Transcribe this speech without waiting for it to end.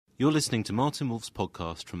You're listening to Martin Wolf's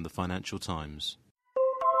podcast from the Financial Times.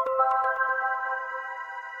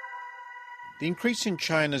 The increase in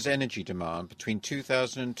China's energy demand between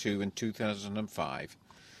 2002 and 2005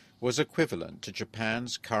 was equivalent to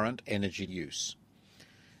Japan's current energy use.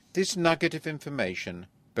 This nugget of information,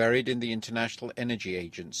 buried in the International Energy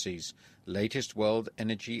Agency's latest World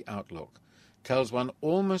Energy Outlook, tells one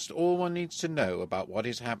almost all one needs to know about what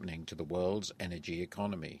is happening to the world's energy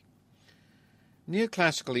economy.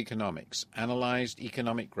 Neoclassical economics analyzed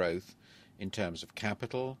economic growth in terms of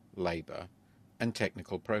capital, labor, and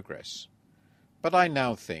technical progress. But I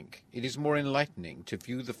now think it is more enlightening to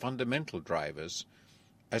view the fundamental drivers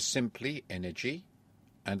as simply energy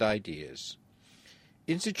and ideas.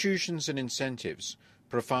 Institutions and incentives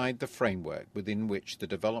provide the framework within which the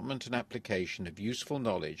development and application of useful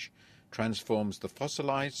knowledge transforms the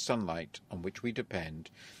fossilized sunlight on which we depend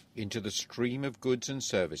into the stream of goods and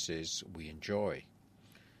services we enjoy.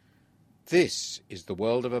 This is the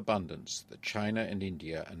world of abundance that China and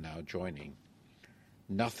India are now joining.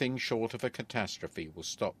 Nothing short of a catastrophe will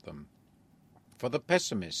stop them. For the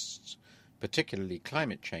pessimists, particularly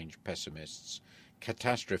climate change pessimists,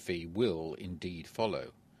 catastrophe will indeed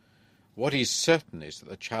follow. What is certain is that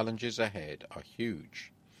the challenges ahead are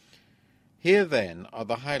huge. Here, then, are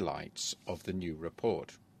the highlights of the new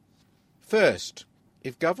report. First,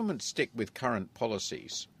 if governments stick with current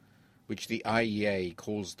policies, which the IEA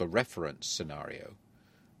calls the reference scenario,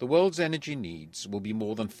 the world's energy needs will be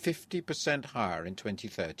more than 50% higher in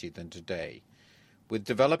 2030 than today, with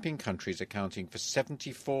developing countries accounting for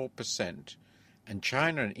 74% and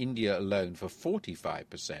China and India alone for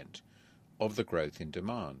 45% of the growth in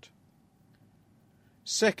demand.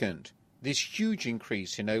 Second, this huge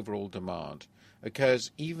increase in overall demand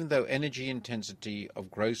occurs even though energy intensity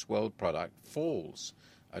of gross world product falls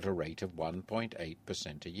at a rate of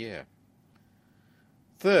 1.8% a year.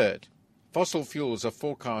 Third, fossil fuels are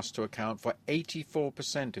forecast to account for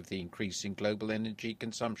 84% of the increase in global energy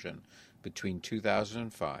consumption between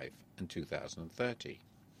 2005 and 2030.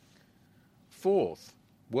 Fourth,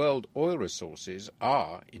 world oil resources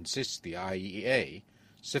are, insists the IEA,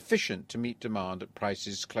 sufficient to meet demand at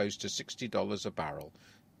prices close to $60 a barrel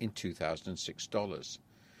in 2006 dollars.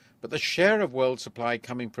 But the share of world supply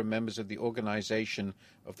coming from members of the Organization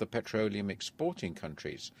of the Petroleum Exporting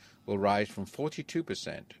Countries will rise from 42%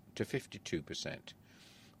 to 52%.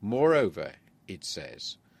 Moreover, it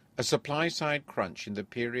says, a supply-side crunch in the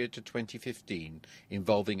period to 2015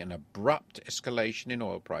 involving an abrupt escalation in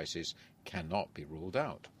oil prices cannot be ruled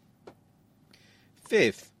out.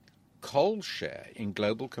 Fifth, coal's share in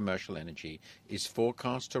global commercial energy is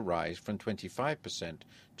forecast to rise from 25%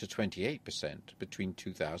 to 28% between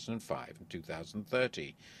 2005 and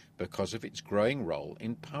 2030 because of its growing role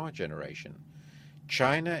in power generation.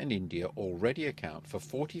 China and India already account for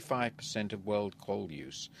 45% of world coal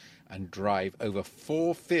use and drive over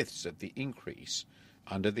 4/5 of the increase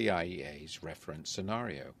under the IEA's reference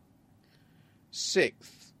scenario.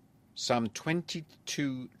 Sixth, some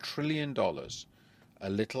 $22 trillion, a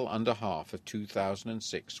little under half of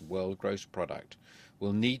 2006 world gross product,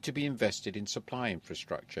 will need to be invested in supply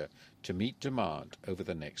infrastructure to meet demand over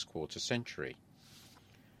the next quarter century.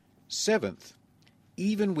 Seventh,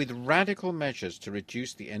 even with radical measures to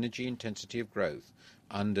reduce the energy intensity of growth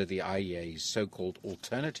under the IEA's so-called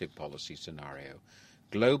alternative policy scenario,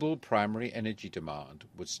 global primary energy demand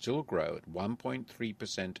would still grow at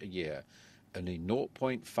 1.3% a year, only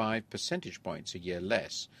 0.5 percentage points a year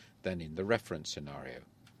less than in the reference scenario.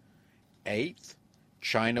 Eighth,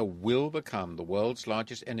 China will become the world's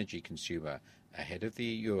largest energy consumer ahead of the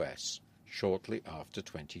US shortly after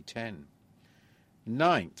 2010.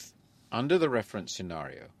 Ninth, under the reference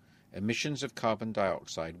scenario, emissions of carbon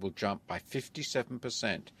dioxide will jump by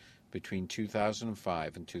 57% between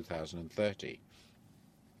 2005 and 2030.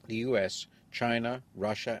 The US, China,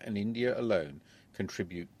 Russia, and India alone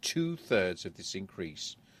contribute 2/3 of this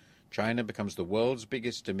increase. China becomes the world's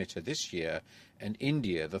biggest emitter this year, and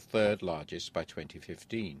India the third largest by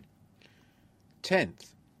 2015.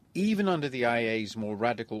 10th, even under the IEA's more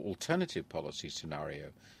radical alternative policy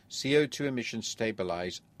scenario, CO2 emissions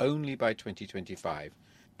stabilize only by 2025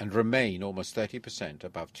 and remain almost 30%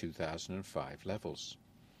 above 2005 levels.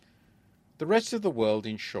 The rest of the world,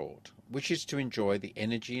 in short, wishes to enjoy the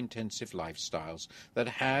energy-intensive lifestyles that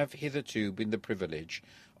have hitherto been the privilege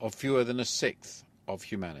of fewer than 1/6 of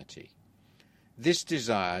humanity. This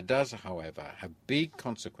desire does, however, have big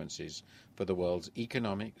consequences for the world's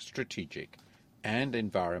economic, strategic, and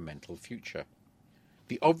environmental future.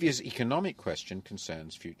 The obvious economic question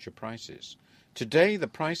concerns future prices. Today, the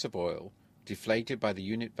price of oil, deflated by the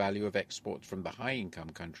unit value of exports from the high-income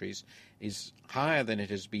countries, is higher than it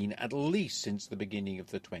has been at least since the beginning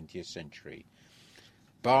of the 20th century.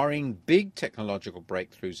 Barring big technological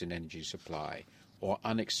breakthroughs in energy supply or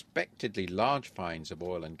unexpectedly large finds of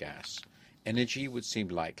oil and gas, energy would seem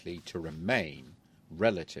likely to remain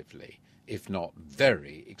relatively, if not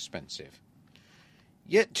very, expensive.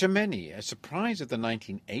 Yet to many, a surprise of the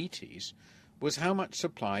 1980s was how much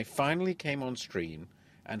supply finally came on stream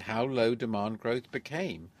and how low demand growth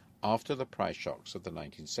became after the price shocks of the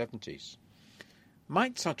 1970s.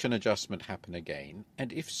 Might such an adjustment happen again,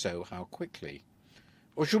 and if so, how quickly?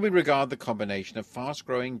 Or should we regard the combination of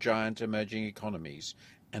fast-growing giant emerging economies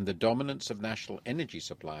and the dominance of national energy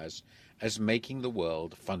suppliers as making the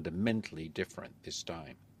world fundamentally different this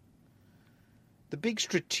time? The big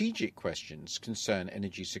strategic questions concern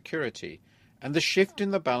energy security and the shift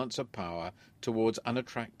in the balance of power towards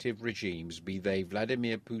unattractive regimes, be they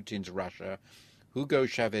Vladimir Putin's Russia, Hugo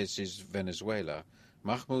Chavez's Venezuela,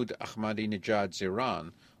 Mahmoud Ahmadinejad's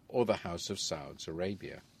Iran, or the House of Saudi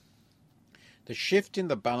Arabia. The shift in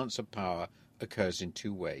the balance of power occurs in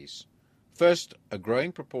two ways. First, a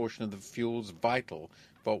growing proportion of the fuels vital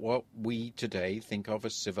for what we today think of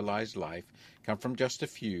as civilized life come from just a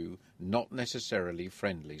few, not necessarily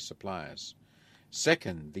friendly suppliers.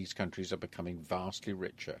 Second, these countries are becoming vastly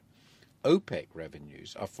richer. OPEC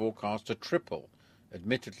revenues are forecast to triple,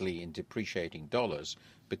 admittedly in depreciating dollars,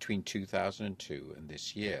 between 2002 and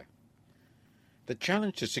this year. The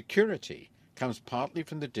challenge to security comes partly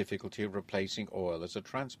from the difficulty of replacing oil as a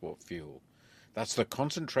transport fuel. Thus, the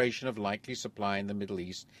concentration of likely supply in the Middle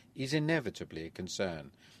East is inevitably a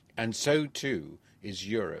concern, and so too is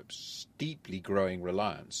Europe's steeply growing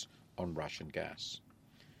reliance on Russian gas.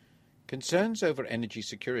 Concerns over energy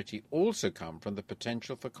security also come from the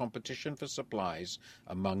potential for competition for supplies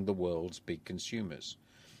among the world's big consumers.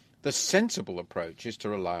 The sensible approach is to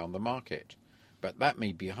rely on the market, but that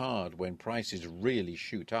may be hard when prices really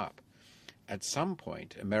shoot up. At some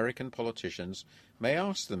point, American politicians may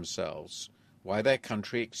ask themselves why their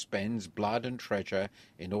country expends blood and treasure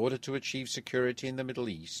in order to achieve security in the Middle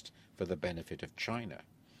East for the benefit of China.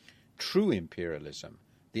 True imperialism,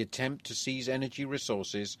 the attempt to seize energy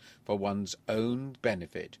resources for one's own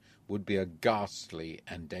benefit, would be a ghastly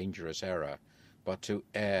and dangerous error, but to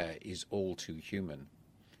err is all too human.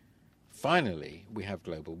 Finally, we have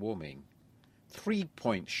global warming. 3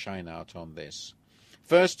 points shine out on this.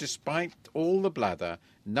 First, despite all the blather,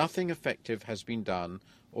 nothing effective has been done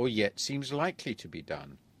or yet seems likely to be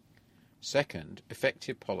done. Second,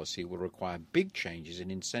 effective policy will require big changes in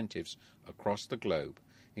incentives across the globe,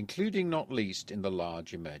 including not least in the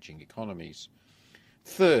large emerging economies.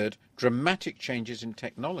 Third, dramatic changes in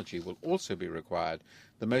technology will also be required,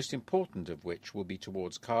 the most important of which will be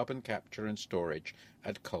towards carbon capture and storage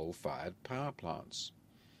at coal-fired power plants.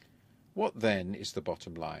 What then is the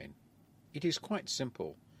bottom line? It is quite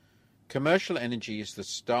simple. Commercial energy is the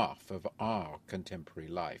staff of our contemporary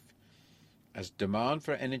life. As demand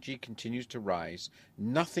for energy continues to rise,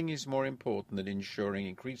 nothing is more important than ensuring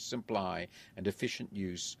increased supply and efficient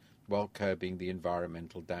use while curbing the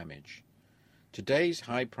environmental damage. Today's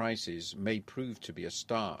high prices may prove to be a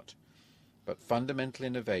start, but fundamental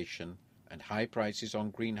innovation and high prices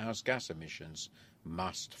on greenhouse gas emissions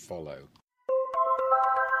must follow.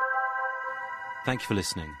 Thank you for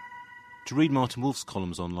listening. To read Martin Wolf's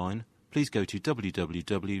columns online, please go to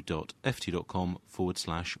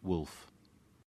www.ft.com/wolf.